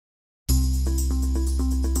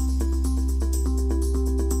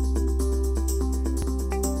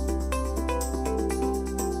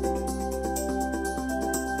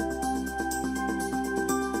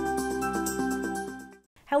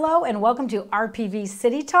Hello and welcome to RPV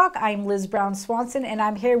City Talk. I'm Liz Brown Swanson and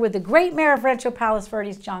I'm here with the great Mayor of Rancho Palos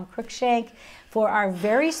Verdes, John Cruikshank, for our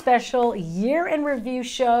very special year in review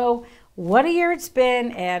show. What a year it's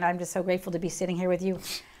been, and I'm just so grateful to be sitting here with you.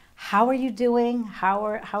 How are you doing?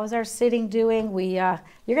 How is our sitting doing? You're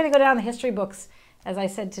going to go down the history books, as I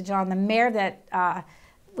said to John, the mayor that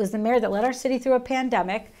was the mayor that led our city through a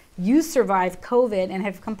pandemic. You survived COVID and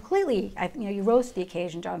have completely, you rose to the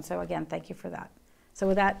occasion, John. So again, thank you for that. So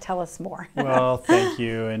with that, tell us more. Well, thank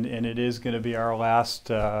you. And it is going to be our last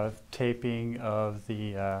taping of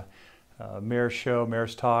the Mayor's Show,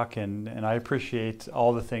 Mayor's Talk. And I appreciate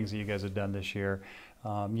all the things that you guys have done this year.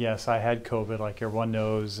 Yes, I had COVID, like everyone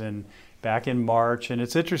knows, and back in March. And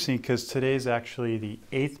it's interesting because today's actually the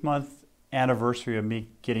 8th month anniversary of me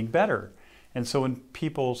getting better. And so when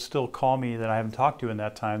people still call me that I haven't talked to in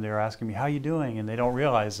that time, they're asking me, how are you doing? And they don't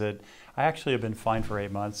realize that I actually have been fine for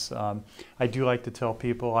 8 months. I do like to tell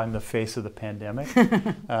people I'm the face of the pandemic,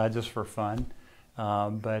 just for fun.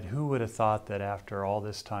 But who would have thought that after all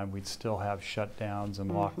this time we'd still have shutdowns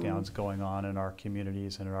and lockdowns going on in our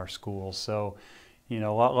communities and in our schools. So,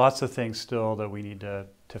 lots of things still that we need to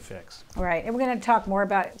fix. Right, and we're going to talk more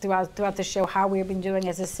about throughout the show how we've been doing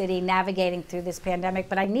as a city navigating through this pandemic.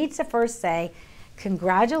 But I need to first say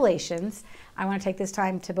congratulations. I want to take this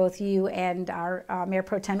time to both you and our Mayor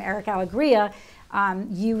Pro Tem Eric Alegria.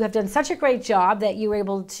 You have done such a great job that you were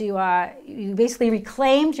able to, you basically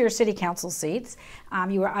reclaimed your city council seats.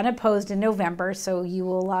 You were unopposed in November, so you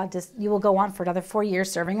will go on for another 4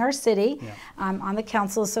 years serving our city on the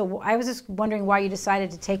council. So I was just wondering why you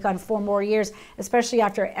decided to take on 4 more years, especially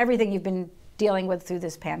after everything you've been dealing with through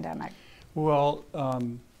this pandemic. Well,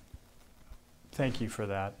 thank you for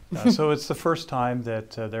that. So it's the first time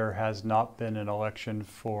that there has not been an election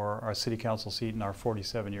for our city council seat in our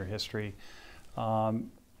 47-year history. And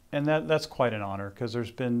that's quite an honor because there's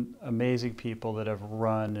been amazing people that have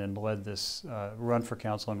run and led this, run for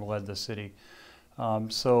council and led the city.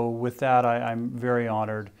 So with that, I'm very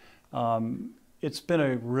honored. It's been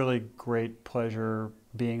a really great pleasure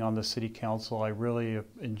being on the city council. I really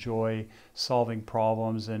enjoy solving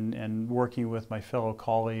problems and working with my fellow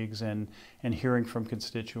colleagues and hearing from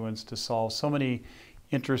constituents to solve so many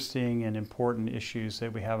interesting and important issues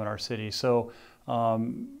that we have in our city. So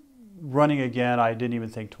running again, I didn't even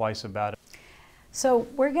think twice about it. So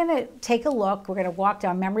we're going to take a look. We're going to walk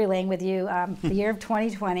down memory lane with you, the year of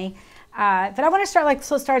 2020. But I want to start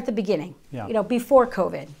start at the beginning. Yeah. Before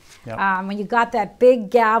COVID. Yep. When you got that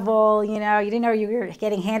big gavel, you didn't know you were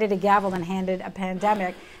getting handed a gavel and handed a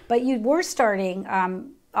pandemic. But you were starting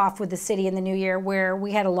off with the city in the new year, where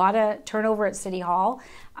we had a lot of turnover at City Hall.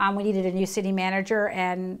 We needed a new city manager,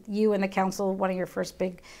 and you and the council, one of your first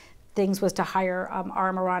big things was to hire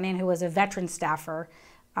Ara Maranian, who was a veteran staffer.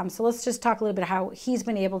 So let's just talk a little bit how he's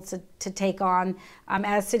been able to take on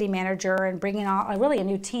as city manager and bringing on really a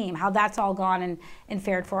new team, how that's all gone and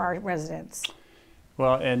fared for our residents.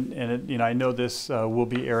 Well, and I know this will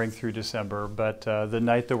be airing through December, but the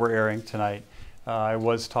night that we're airing tonight, I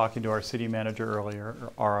was talking to our city manager earlier,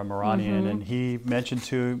 Ara Maranian, and he mentioned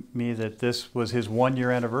to me that this was his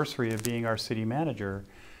 1-year anniversary of being our city manager.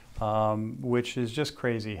 Which is just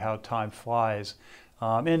crazy how time flies.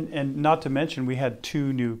 And not to mention, we had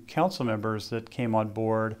 2 new council members that came on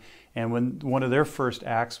board, and when one of their first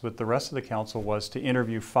acts with the rest of the council was to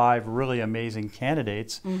interview 5 really amazing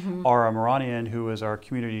candidates. Ara Maranian, who was our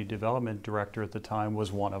community development director at the time,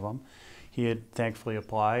 was one of them. He had thankfully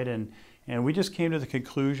applied, and we just came to the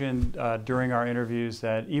conclusion during our interviews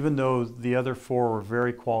that even though the other 4 were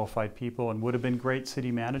very qualified people and would have been great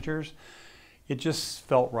city managers, it just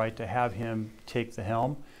felt right to have him take the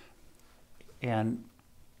helm. And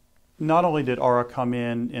not only did Ara come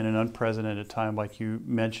in an unprecedented time, like you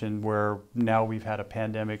mentioned, where now we've had a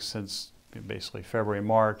pandemic since basically February,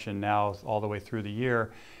 March, and now all the way through the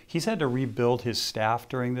year, he's had to rebuild his staff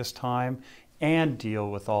during this time and deal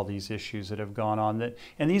with all these issues that have gone on.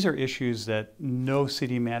 And these are issues that no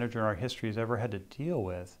city manager in our history has ever had to deal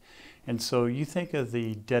with. And so you think of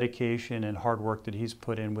the dedication and hard work that he's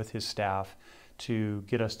put in with his staff to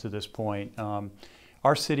get us to this point.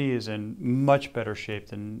 Our city is in much better shape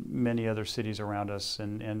than many other cities around us,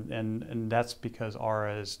 and that's because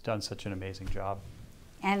Ara has done such an amazing job.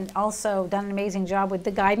 And also done an amazing job with the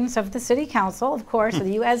guidance of the city council, of course, with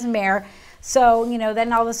you as mayor. So,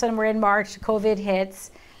 then all of a sudden we're in March, COVID hits,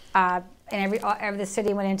 and the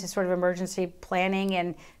city went into sort of emergency planning,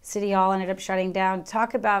 and City Hall ended up shutting down.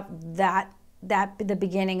 Talk about the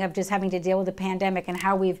beginning of just having to deal with the pandemic and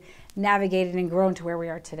how we've navigated and grown to where we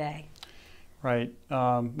are today. Right.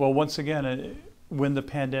 Well, once again, when the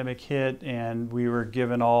pandemic hit and we were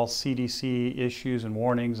given all CDC issues and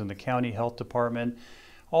warnings and the county health department,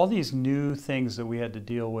 all these new things that we had to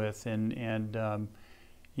deal with, and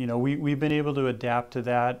you know, we've been able to adapt to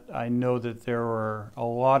that. I know that there were a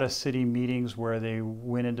lot of city meetings where they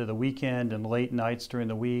went into the weekend and late nights during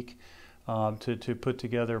the week to put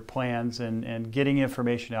together plans and getting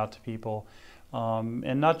information out to people.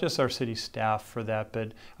 And not just our city staff for that,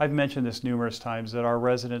 but I've mentioned this numerous times that our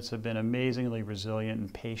residents have been amazingly resilient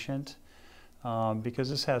and patient because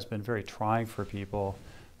this has been very trying for people.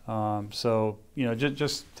 So, you know,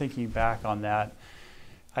 just thinking back on that,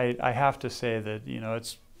 I have to say that, you know,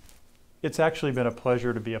 it's actually been a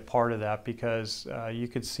pleasure to be a part of that because you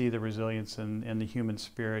could see the resilience and the human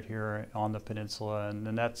spirit here on the peninsula,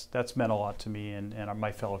 and that's meant a lot to me and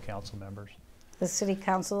my fellow council members. The city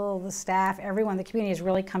council, the staff, everyone, the community has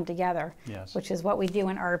really come together, yes. Which is what we do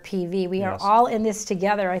in RPV. We yes. are all in this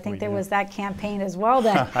together. I think there was that campaign as well.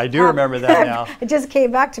 That I do remember that now. It just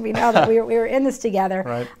came back to me now that we were in this together.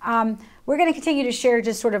 Right. We're going to continue to share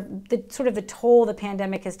just sort of the toll the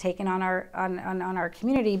pandemic has taken on our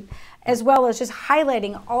community, as well as just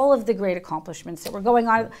highlighting all of the great accomplishments that were going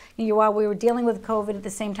on. You know, while we were dealing with COVID, at the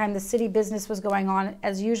same time the city business was going on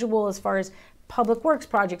as usual as far as public works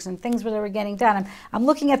projects and things where they were getting done. I'm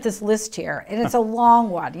looking at this list here, and it's a long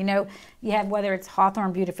one. You know, you have whether it's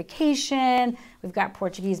Hawthorne beautification, we've got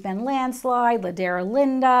Portuguese Bend landslide, Ladera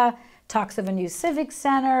Linda, talks of a new civic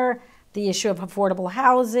center, the issue of affordable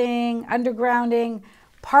housing, undergrounding,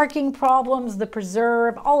 parking problems, the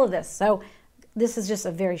preserve, all of this. So this is just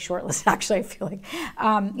a very short list, actually, I feel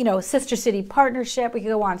like. You know, sister city partnership, we could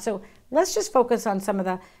go on. So let's just focus on some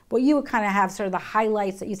of what you would kind of have sort of the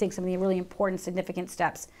highlights that you think some of the really important, significant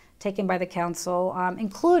steps taken by the council,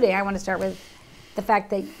 including, I want to start with the fact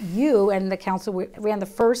that you and the council ran the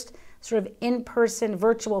first sort of in-person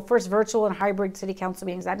first virtual and hybrid city council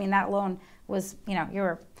meetings. I mean, that alone was, you know,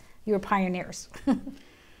 you were pioneers.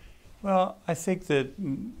 Well, I think that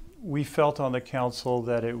we felt on the council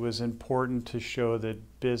that it was important to show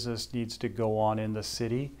that business needs to go on in the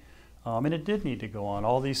city. And it did need to go on.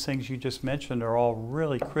 All these things you just mentioned are all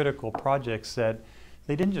really critical projects that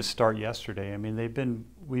they didn't just start yesterday. I mean,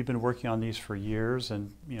 we've been working on these for years,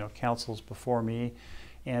 and you know, councils before me,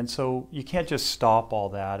 and so you can't just stop all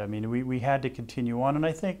that. I mean, we had to continue on, and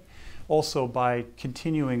I think also by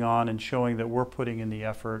continuing on and showing that we're putting in the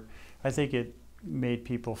effort, I think it made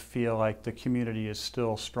people feel like the community is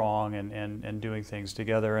still strong and doing things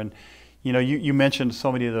together. And you know, you mentioned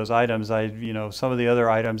so many of those items. You know, some of the other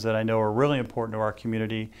items that I know are really important to our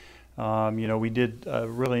community. You know, we did a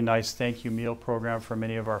really nice thank you meal program for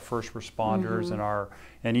many of our first responders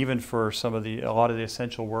and even for a lot of the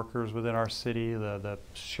essential workers within our city, the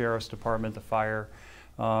sheriff's department, the fire.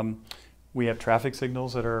 We have traffic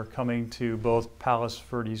signals that are coming to both Palos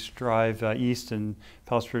Verdes Drive East and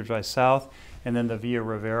Palos Verdes Drive South, and then the Via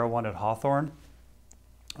Rivera one at Hawthorne.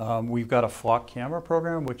 We've got a flock camera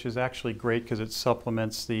program, which is actually great because it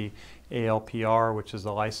supplements the ALPR, which is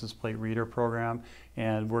the license plate reader program,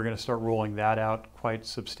 and we're going to start rolling that out quite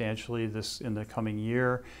substantially in the coming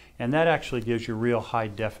year. And that actually gives you real high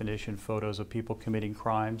definition photos of people committing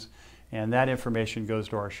crimes, and that information goes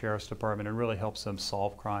to our sheriff's department and really helps them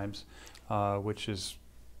solve crimes, which is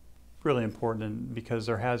really important because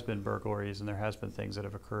there has been burglaries and there has been things that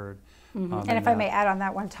have occurred. And if I may add on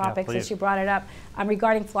that one topic, yeah, since you brought it up,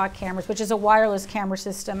 regarding flock cameras, which is a wireless camera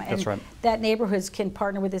system, and that's right. that neighborhoods can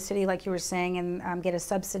partner with the city, like you were saying, and get a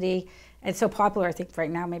subsidy. It's so popular, I think,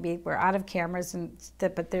 right now. Maybe we're out of cameras,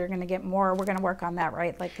 but they're going to get more. We're going to work on that,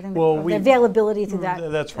 right? Like the availability through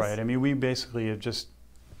that. That's right. I mean, we basically have just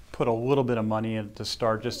put a little bit of money in to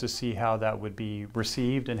start just to see how that would be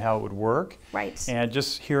received and how it would work. Right. And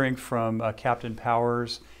just hearing from Captain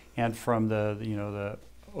Powers and from the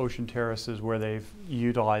Ocean Terraces where they've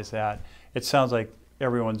utilized that, it sounds like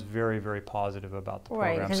everyone's very, very positive about the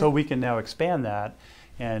program. Right. So we can now expand that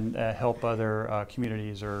and help other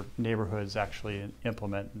communities or neighborhoods actually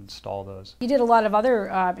implement and install those. You did a lot of other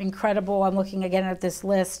incredible, I'm looking again at this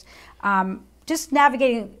list, just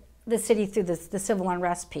navigating the city through the civil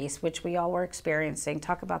unrest piece, which we all were experiencing.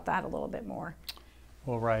 Talk about that a little bit more.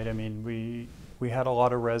 Well, right. I mean, we had a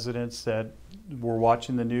lot of residents that were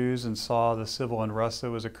watching the news and saw the civil unrest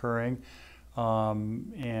that was occurring,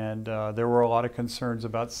 and there were a lot of concerns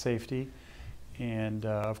about safety. And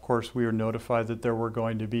of course, we were notified that there were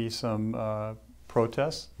going to be some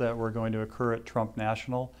protests that were going to occur at Trump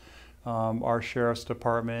National. Our sheriff's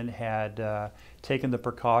department had taken the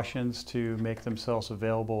precautions to make themselves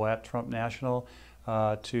available at Trump National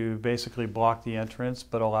to basically block the entrance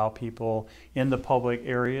but allow people in the public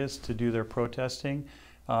areas to do their protesting.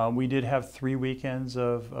 We did have 3 weekends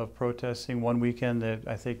of protesting. One weekend that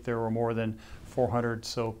I think there were more than 400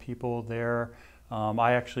 so people there.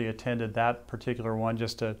 I actually attended that particular one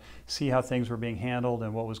just to see how things were being handled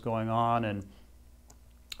and what was going on. And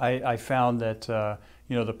I found that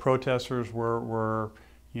the protesters were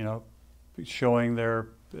showing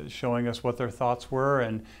us what their thoughts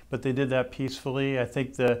were, but they did that peacefully. I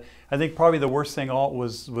think probably the worst thing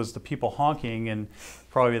was the people honking, and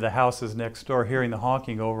probably the houses next door hearing the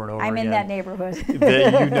honking over and over again. I'm in that neighborhood.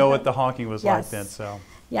 You know what the honking was like then. So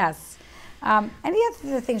yes. Any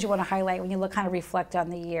other things you want to highlight when you kind of reflect on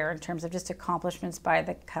the year in terms of just accomplishments by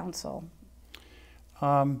the council?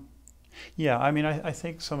 Yeah, I mean, I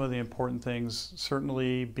think some of the important things,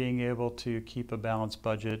 certainly being able to keep a balanced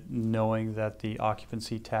budget, knowing that the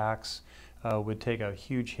occupancy tax would take a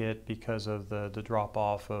huge hit because of the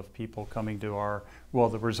drop-off of people coming to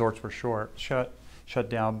the resorts were shut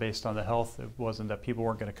down based on the health. It wasn't that people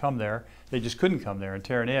weren't going to come there, they just couldn't come there. And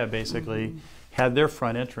Terranea basically had their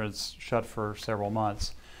front entrance shut for several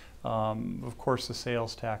months. Of course, the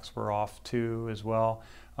sales tax were off too as well.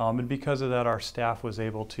 And because of that, our staff was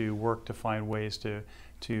able to work to find ways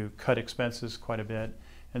to cut expenses quite a bit.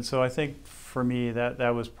 And so I think for me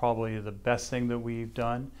that was probably the best thing that we've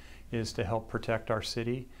done, is to help protect our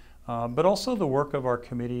city. But also the work of our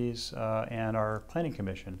committees and our planning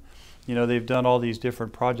commission. They've done all these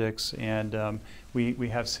different projects, and we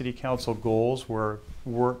have city council goals where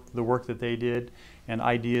the work that they did and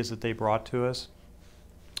ideas that they brought to us.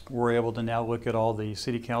 We're able to now look at all the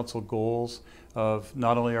city council goals of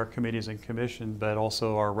not only our committees and commission, but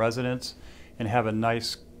also our residents, and have a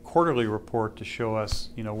nice quarterly report to show us,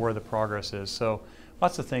 where the progress is. So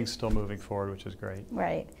lots of things still moving forward, which is great.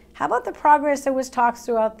 Right. How about the progress? There was talks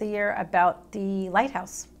throughout the year about the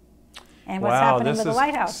lighthouse and what's happening with the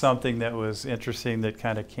lighthouse. This is something that was interesting that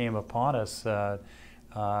kind of came upon us.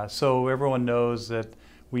 So everyone knows that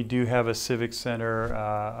we do have a Civic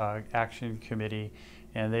Center action committee,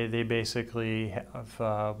 and they basically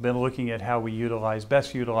have been looking at how we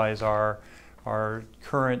best utilize our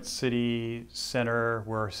current city center,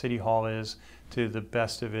 where City Hall is, to the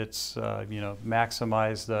best of its,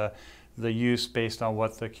 maximize the use based on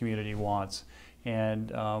what the community wants.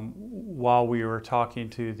 And while we were talking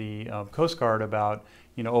to the Coast Guard about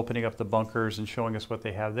opening up the bunkers and showing us what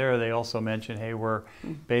they have there, they also mentioned, hey, we're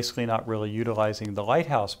basically not really utilizing the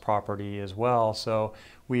lighthouse property as well. So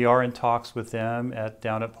we are in talks with them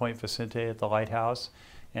down at Point Vicente at the lighthouse,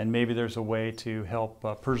 and maybe there's a way to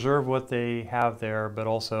help preserve what they have there, but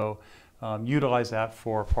also utilize that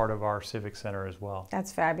for part of our Civic Center as well.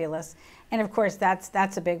 That's fabulous. And of course,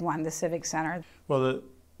 that's a big one, the Civic Center. Well,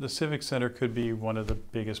 the Civic Center could be one of the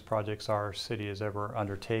biggest projects our city has ever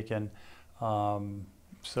undertaken.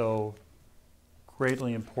 So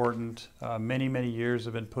greatly important. Many, many years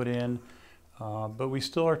have been put in, but we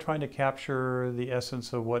still are trying to capture the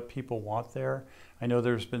essence of what people want there. I know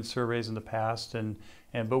there's been surveys in the past,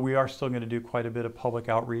 but we are still going to do quite a bit of public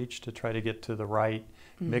outreach to try to get to the right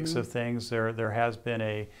mix of things. There has been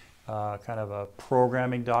a kind of a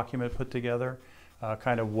programming document put together,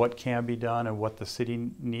 kind of what can be done and what the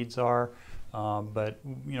city needs are, but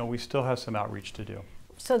we still have some outreach to do.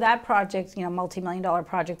 So that project, multi-million-dollar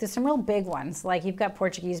project, there's some real big ones. Like you've got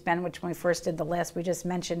Portuguese Bend, which when we first did the list, we just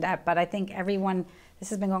mentioned that. But I think this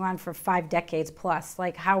has been going on for 5 decades plus.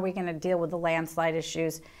 Like, how are we going to deal with the landslide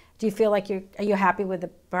issues? Do you feel like are you happy with the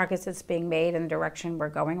progress that's being made and the direction we're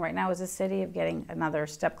going right now as a city of getting another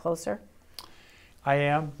step closer? I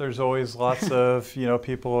am. There's always lots of,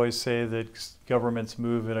 people always say that governments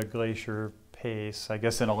move at a glacier pace. I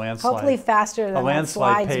guess in a landslide. Hopefully faster than a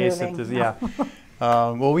landslide pace. Moving. Yeah.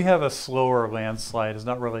 Well, we have a slower landslide.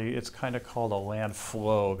 It's kind of called a land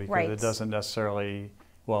flow, because it doesn't necessarily,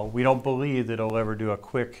 we don't believe that it'll ever do a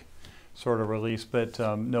quick sort of release, but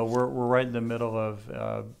no, we're right in the middle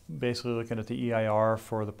of basically looking at the EIR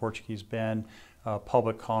for the Portuguese Bend.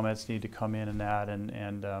 Public comments need to come in that,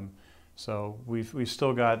 and so we've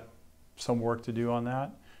still got some work to do on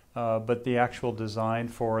that. But the actual design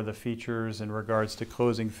for the features in regards to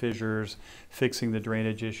closing fissures, fixing the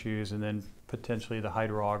drainage issues, and then potentially the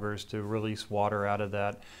hydro augers to release water out of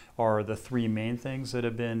that are the 3 main things that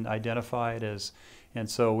have been identified as, and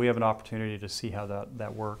so we have an opportunity to see how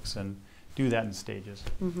that works and do that in stages.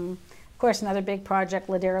 Of course, another big project,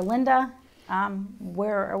 Ladera Linda.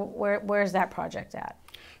 Where's that project at?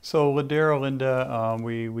 So Ladera Linda,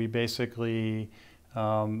 we basically,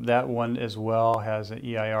 that one as well has an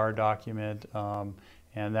EIR document,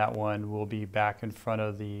 and that one will be back in front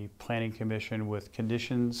of the Planning Commission with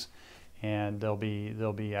conditions, and they'll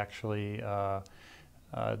be actually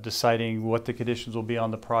deciding what the conditions will be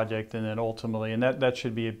on the project, and then ultimately, and that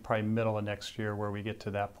should be probably middle of next year where we get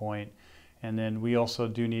to that point. And then we also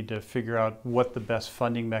do need to figure out what the best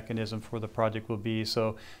funding mechanism for the project will be.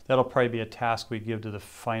 So that'll probably be a task we give to the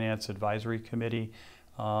Finance Advisory Committee.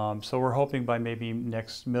 So we're hoping by maybe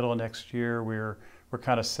middle of next year we're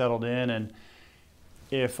kind of settled in, and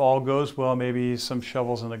if all goes well, maybe some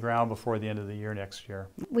shovels in the ground before the end of the year next year.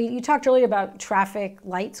 You talked earlier about traffic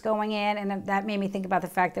lights going in, and that made me think about the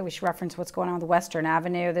fact that we should reference what's going on with Western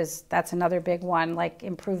Avenue. That's another big one, like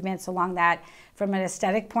improvements along that from an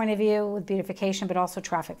aesthetic point of view with beautification, but also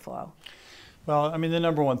traffic flow. Well, I mean, the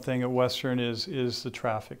number one thing at Western is the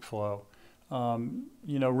traffic flow.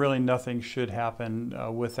 You know, really nothing should happen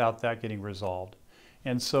without that getting resolved.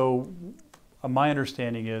 And so my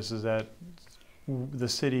understanding is that the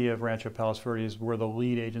city of Rancho Palos Verdes, we're the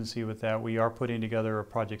lead agency with that. We are putting together a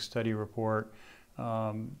project study report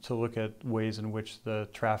to look at ways in which the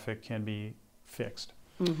traffic can be fixed.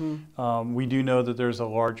 Mm-hmm. We do know that there's a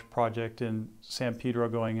large project in San Pedro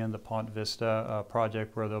going in, the Ponte Vista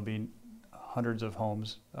project, where there'll be hundreds of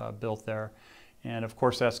homes built there. And of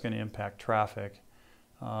course that's going to impact traffic.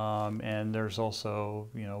 And there's also,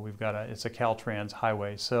 you know, it's a Caltrans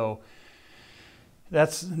highway. So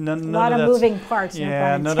that's a lot of moving parts.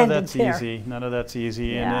 Yeah, none of that's easy. None of that's easy.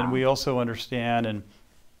 Yeah. And then we also understand, and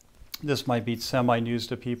this might be semi-news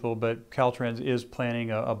to people, but Caltrans is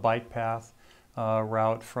planning a bike path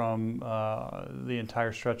route from the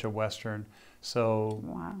entire stretch of Western. So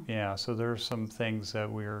wow. Yeah, so there's some things that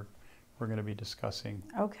we're going to be discussing.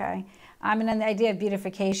 Okay. And then the idea of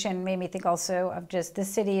beautification made me think also of just this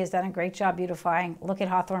city has done a great job beautifying. Look at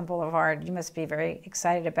Hawthorne Boulevard. You must be very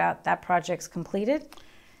excited about that project's completed.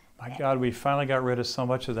 My God, we finally got rid of so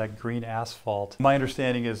much of that green asphalt. My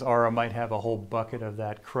understanding is Aura might have a whole bucket of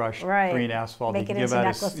that crushed green asphalt. Make it into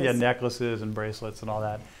necklaces. Necklaces and bracelets and all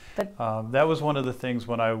that. But that was one of the things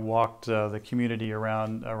when I walked the community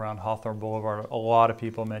around Hawthorne Boulevard. A lot of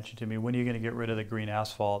people mentioned to me, when are you going to get rid of the green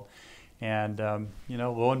asphalt? And you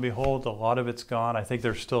know, lo and behold, a lot of it's gone. I think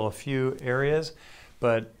there's still a few areas,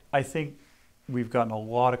 but I think we've gotten a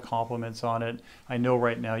lot of compliments on it. I know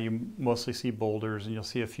right now you mostly see boulders and you'll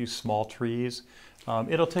see a few small trees.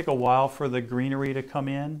 It'll take a while for the greenery to come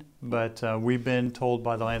in, but we've been told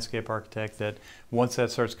by the landscape architect that once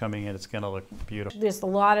that starts coming in, it's going to look beautiful. There's a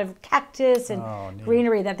lot of cactus and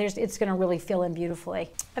greenery that it's going to really fill in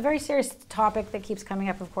beautifully. A very serious topic that keeps coming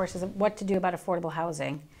up, of course, is what to do about affordable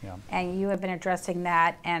housing. Yeah. And you have been addressing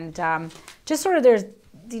that, and just sort of there's,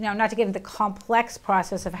 you know, not to get into the complex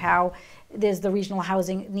process of how the regional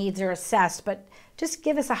housing needs are assessed, but just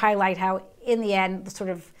give us a highlight how, in the end,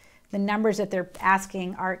 sort of the numbers that they're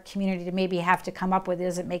asking our community to maybe have to come up with,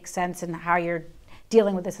 does it make sense, and how you're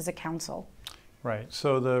dealing with this as a council? Right.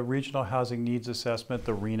 So the Regional Housing Needs Assessment,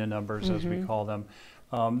 the RHNA numbers as we call them,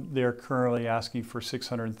 they're currently asking for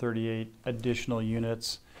 638 additional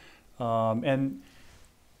units. And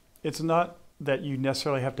it's not that you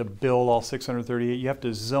necessarily have to build all 638. You have to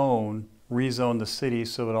rezone the city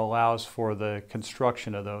so it allows for the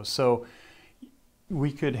construction of those. So we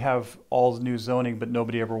could have all new zoning, but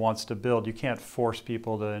nobody ever wants to build. You can't force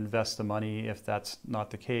people to invest the money if that's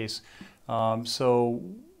not the case. So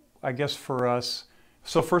I guess for us,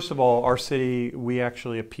 so first of all, our city, we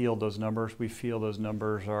actually appealed those numbers. We feel those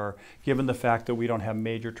numbers are, given the fact that we don't have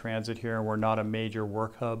major transit here and we're not a major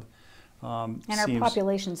work hub. And our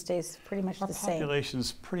population stays pretty much the same. Our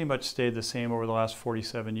population's pretty much stayed the same over the last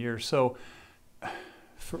 47 years. So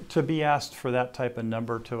to be asked for that type of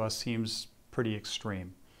number to us seems pretty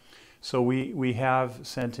extreme. So we have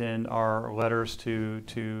sent in our letters to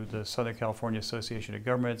the Southern California Association of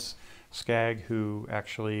Governments, SCAG, who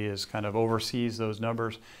actually is kind of oversees those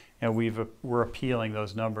numbers, and we're appealing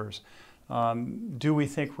those numbers. Do we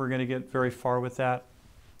think we're going to get very far with that?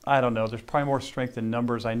 I don't know. There's probably more strength in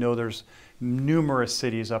numbers. I know there's numerous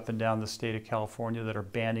cities up and down the state of California that are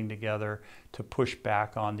banding together to push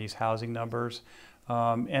back on these housing numbers.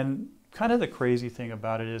 And kind of the crazy thing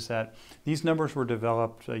about it is that these numbers were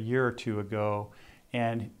developed a year or two ago,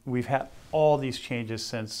 and we've had all these changes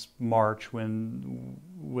since March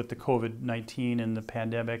with the COVID-19 and the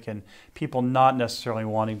pandemic, and people not necessarily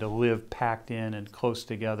wanting to live packed in and close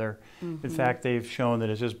together. In fact, they've shown that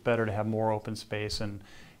it's just better to have more open space,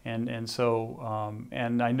 and so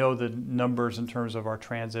I know the numbers in terms of our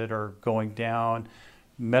transit are going down.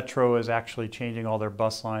 Metro is actually changing all their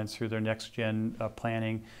bus lines through their next gen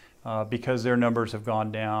planning. Because their numbers have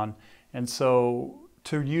gone down. And so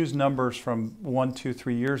to use numbers from 1, 2,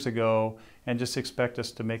 3 years ago and just expect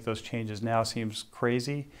us to make those changes now seems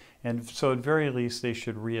crazy. And so at very least they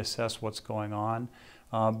should reassess what's going on.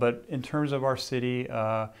 But in terms of our city,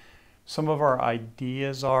 some of our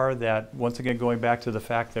ideas are that, once again, going back to the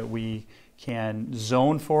fact that we can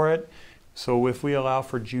zone for it. So if we allow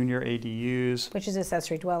for junior ADUs, which is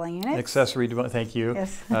accessory dwelling units. Accessory dwelling, thank you.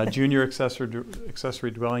 Yes. Junior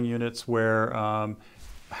accessory dwelling units where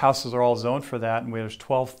houses are all zoned for that, and there's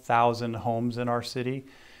 12,000 homes in our city.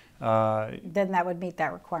 Then that would meet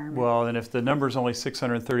that requirement. Well, and if the number is only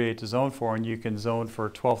 638 to zone for, and you can zone for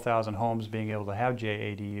 12,000 homes being able to have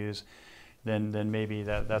JADUs, then maybe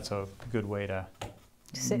that's a good way to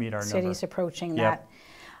meet our number. Cities approaching Yep. that.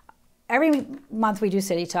 Every month we do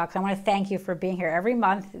City Talks. I want to thank you for being here every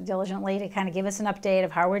month diligently to kind of give us an update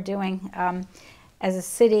of how we're doing as a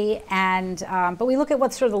city. And but we look at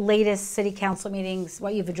what's sort of the latest city council meetings,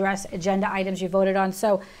 what you've addressed, agenda items you voted on.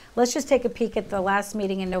 So let's just take a peek at the last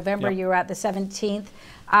meeting in November. Yep. You were at the 17th.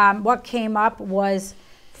 What came up was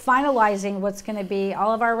finalizing what's going to be,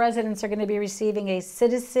 all of our residents are going to be receiving a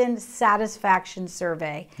citizen satisfaction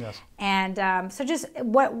survey. Yes. And so just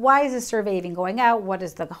why is this survey even going out? What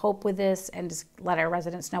is the hope with this? And just let our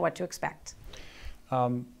residents know what to expect.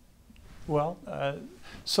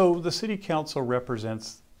 So the city council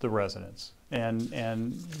represents the residents. And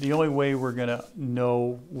the only way we're going to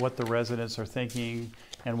know what the residents are thinking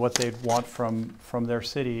and what they'd want from their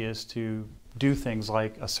city is to do things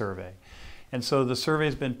like a survey. And so the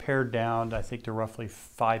survey's been pared down, I think, to roughly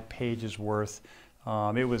 5 pages worth.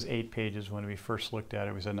 It was 8 pages when we first looked at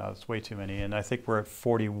it. We said, no, it's way too many. And I think we're at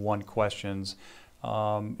 41 questions.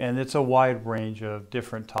 And it's a wide range of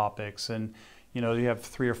different topics. And, you have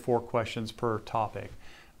 3 or 4 questions per topic.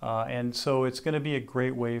 And so it's going to be a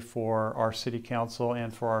great way for our city council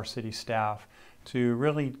and for our city staff to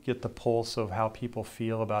really get the pulse of how people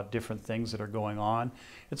feel about different things that are going on.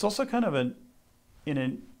 It's also kind of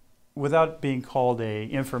without being called a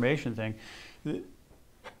information thing,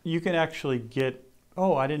 you can actually get,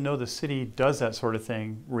 oh, I didn't know the city does that sort of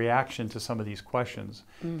thing, reaction to some of these questions.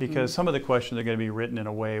 Mm-hmm. Because some of the questions are going to be written in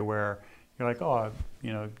a way where you're like, oh,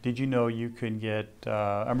 did you know you can get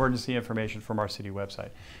emergency information from our city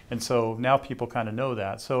website? And so now people kind of know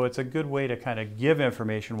that. So it's a good way to kind of give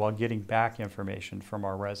information while getting back information from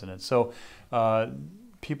our residents. So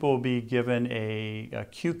people will be given a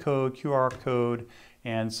QR code,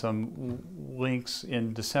 and some links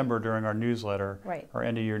in December during our newsletter, right, our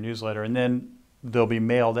end of year newsletter. And then they'll be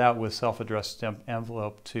mailed out with self-addressed stamp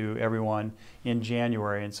envelope to everyone in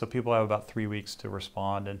January. And so people have about 3 weeks to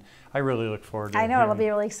respond. And I really look forward to it. I know, it'll be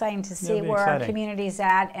really exciting to see where our community's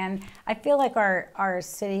at. And I feel like our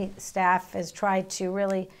city staff has tried to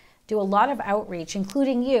really do a lot of outreach,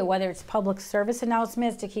 including you, whether it's public service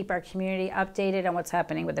announcements to keep our community updated on what's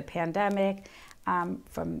happening with the pandemic,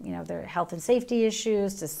 from their health and safety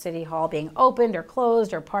issues to City Hall being opened or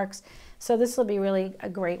closed or parks. So this will be really a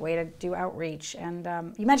great way to do outreach. And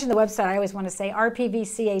you mentioned the website. I always want to say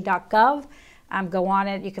rpvca.gov. Go on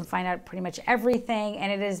it. You can find out pretty much everything,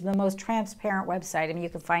 and it is the most transparent website. I mean, you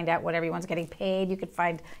can find out what everyone's getting paid. You can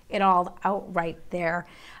find it all out right there.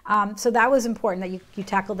 So that was important that you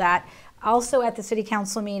tackled that. Also at the City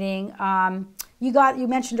Council meeting, you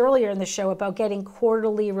mentioned earlier in the show about getting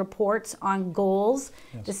quarterly reports on goals.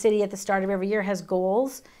 Yes. The city at the start of every year has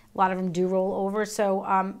goals. A lot of them do roll over. So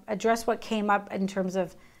address what came up in terms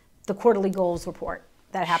of the quarterly goals report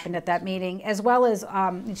that happened at that meeting, as well as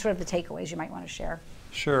sort of the takeaways you might want to share.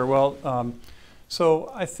 Sure. Well,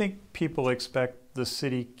 so I think people expect the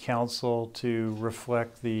city council to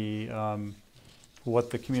reflect the what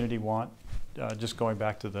the community want. Just going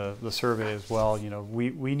back to the survey as well,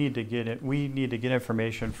 we need to get it. We need to get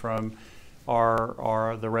information from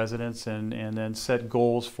the residents and then set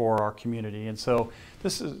goals for our community. And so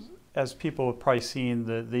this is, as people have probably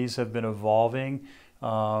seen, these have been evolving.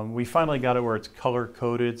 We finally got it where it's color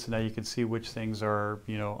coded, so now you can see which things are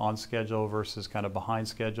on schedule versus kind of behind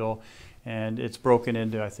schedule, and it's broken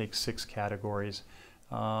into, I think, 6 categories.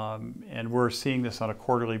 And we're seeing this on a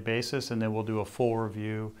quarterly basis, and then we'll do a full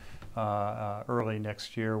review early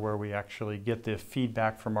next year where we actually get the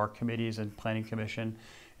feedback from our committees and planning commission,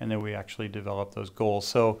 and then we actually develop those goals.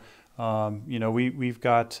 So we've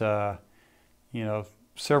got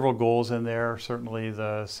several goals in there. Certainly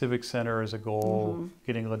the Civic Center is a goal. Mm-hmm.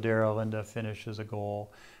 Getting Ladera Linda finished is a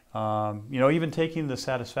goal. Even taking the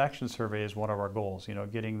satisfaction survey is one of our goals,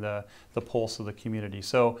 getting the pulse of the community.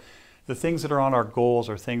 So the things that are on our goals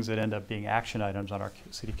are things that end up being action items on our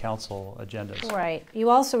city council agendas. Right. You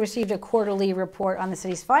also received a quarterly report on the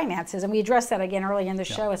city's finances, and we addressed that again early in the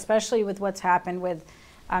show, especially with what's happened with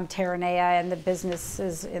Terranea and the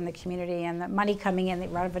businesses in the community and the money coming in, the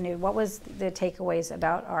revenue. What was the takeaways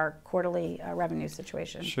about our quarterly revenue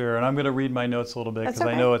situation? Sure, and I'm going to read my notes a little bit because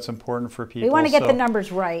I know it's important for people. We want to get the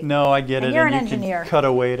numbers right. No, I get it. You're an you engineer. Can cut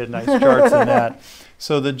away to nice charts in that.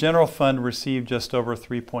 So the general fund received just over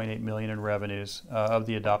 $3.8 million in revenues of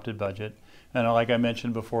the adopted budget. And like I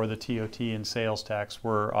mentioned before, the TOT and sales tax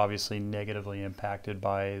were obviously negatively impacted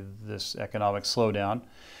by this economic slowdown.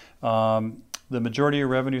 The majority of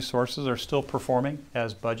revenue sources are still performing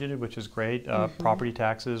as budgeted, which is great. Property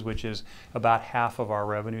taxes, which is about half of our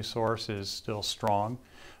revenue source, is still strong,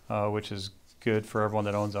 which is good for everyone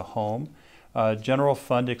that owns a home. General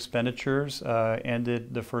fund expenditures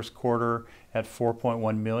ended the first quarter at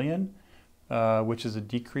 $4.1 million, which is a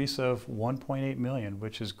decrease of $1.8 million,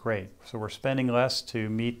 which is great. So we're spending less to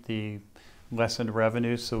meet the lessened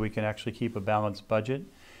revenues so we can actually keep a balanced budget.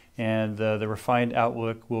 And the refined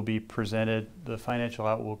outlook will be presented, the financial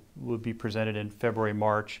outlook will be presented in February,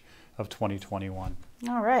 March of 2021.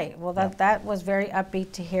 All right. Well, that was very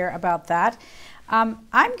upbeat to hear about that. I'm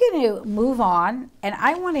going to move on, and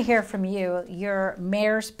I want to hear from you, your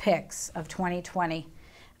mayor's picks of 2020.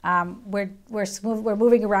 We're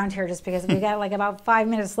moving around here just because we got like about 5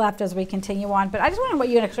 minutes left as we continue on. But I just wonder what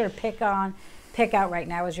you're going to sort of pick out right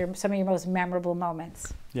now as some of your most memorable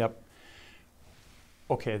moments. Yep.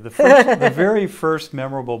 Okay, the very first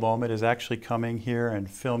memorable moment is actually coming here and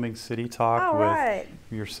filming City Talk with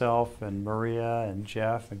yourself and Maria and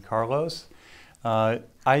Jeff and Carlos.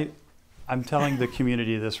 I'm telling the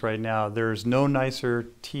community this right now. There's no nicer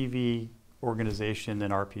TV organization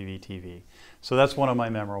than RPV TV. So that's one of my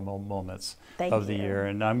memorable moments of the year,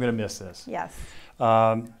 and I'm going to miss this. Yes.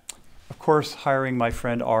 Of course, hiring my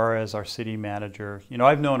friend Ara as our city manager. You know,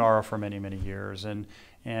 I've known Ara for many, many years, and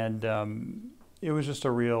it was just a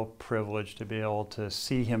real privilege to be able to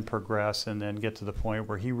see him progress and then get to the point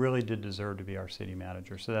where he really did deserve to be our city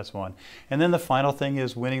manager. So that's one. And then the final thing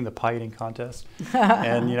is winning the pie eating contest.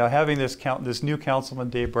 And you know, having this new councilman,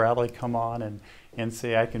 Dave Bradley, come on and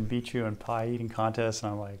say, I can beat you in pie eating contest.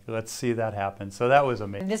 And I'm like, let's see that happen. So that was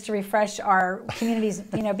amazing. Just to refresh our communities,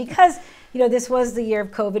 you know, because, you know, this was the year of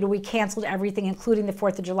COVID, we canceled everything, including the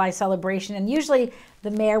 4th of July celebration. And usually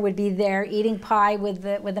the mayor would be there eating pie with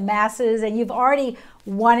the masses, and you've already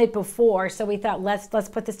won it before. So we thought, let's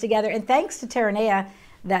put this together. And thanks to Terranea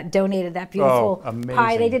that donated that beautiful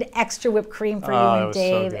pie. They did extra whipped cream for you and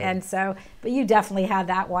Dave. But you definitely had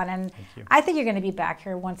that one. And I think you're going to be back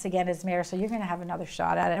here once again as mayor, so you're going to have another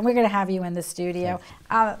shot at it. And we're going to have you in the studio.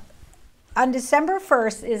 On December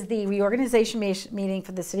 1st is the reorganization meeting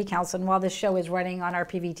for the City Council, and while this show is running on our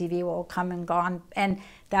PVTV, will come and gone, and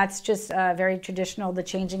that's just very traditional. The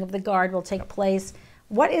changing of the guard will take place.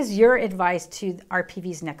 What is your advice to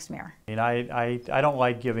RPV's next mayor? I don't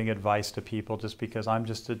like giving advice to people just because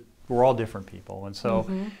we're all different people, and so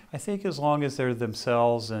I think as long as they're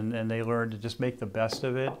themselves and they learn to just make the best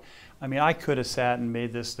of it. I mean, I could have sat and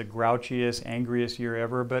made this the grouchiest, angriest year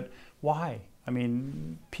ever, but why? I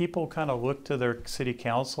mean, people kind of look to their city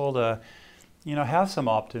council to, you know, have some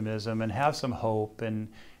optimism and have some hope, and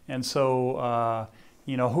so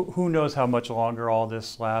you know, who knows how much longer all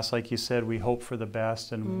this lasts. Like you said, we hope for the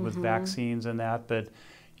best, and with vaccines and that, but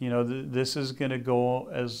you know, this is going to go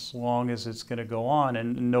as long as it's going to go on,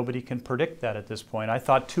 and nobody can predict that at this point. I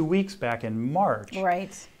thought 2 weeks back in March,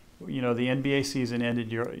 you know, the NBA season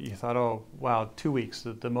ended, you thought, oh wow, 2 weeks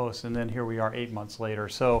at the most, and then here we are 8 months later.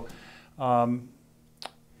 So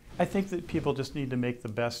I think that people just need to make the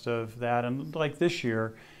best of that. And like this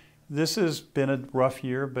year, this has been a rough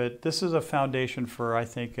year, but this is a foundation for, I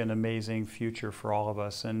think, an amazing future for all of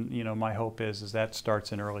us. And you know, my hope is that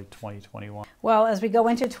starts in early 2021. Well, as we go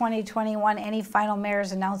into 2021, any final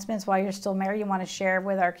mayor's announcements while you're still mayor you want to share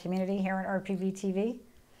with our community here on RPV TV?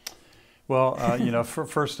 Well, you know,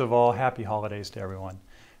 first of all, happy holidays to everyone.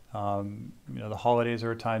 You know, the holidays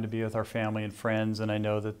are a time to be with our family and friends, and I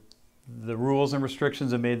know that the rules and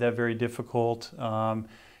restrictions have made that very difficult.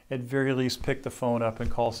 At very least, pick the phone up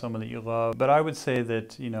and call someone that you love. But I would say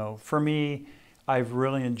that, you know, for me, I've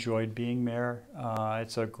really enjoyed being mayor.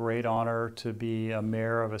 It's a great honor to be a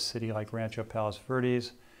mayor of a city like Rancho Palos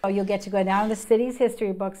Verdes. Oh, you'll get to go down in the city's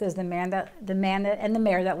history books as the mayor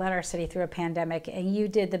that led our city through a pandemic, and you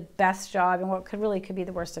did the best job in what could be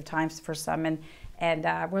the worst of times for some. And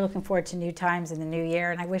we're looking forward to new times in the new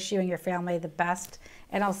year. And I wish you and your family the best.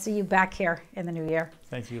 And I'll see you back here in the new year.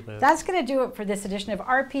 Thank you, Liz. That's going to do it for this edition of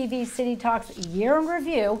RPV City Talks Year in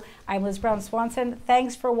Review. I'm Liz Brown Swanson.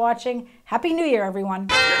 Thanks for watching. Happy New Year, everyone.